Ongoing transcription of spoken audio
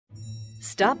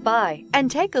Stop by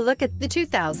and take a look at the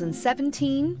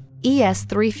 2017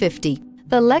 ES350.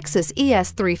 The Lexus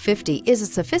ES350 is a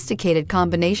sophisticated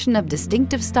combination of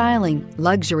distinctive styling,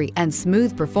 luxury, and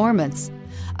smooth performance.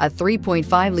 A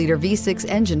 3.5-liter V6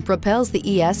 engine propels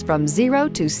the ES from 0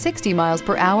 to 60 miles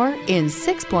per hour in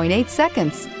 6.8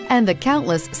 seconds. And the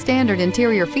countless standard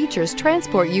interior features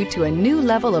transport you to a new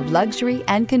level of luxury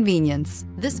and convenience.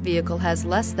 This vehicle has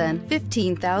less than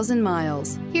 15,000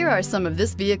 miles. Here are some of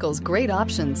this vehicle's great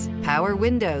options: power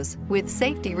windows with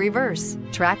safety reverse,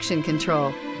 traction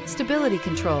control, stability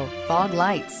control, fog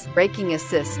lights, braking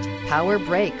assist, power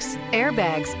brakes,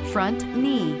 airbags, front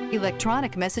knee,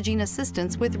 electronic messaging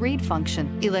assistance with read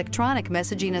function, electronic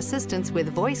messaging assistance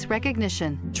with voice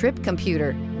recognition, trip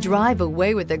computer. Drive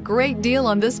away with a great deal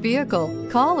on this vehicle.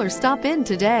 Call or stop in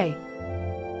today.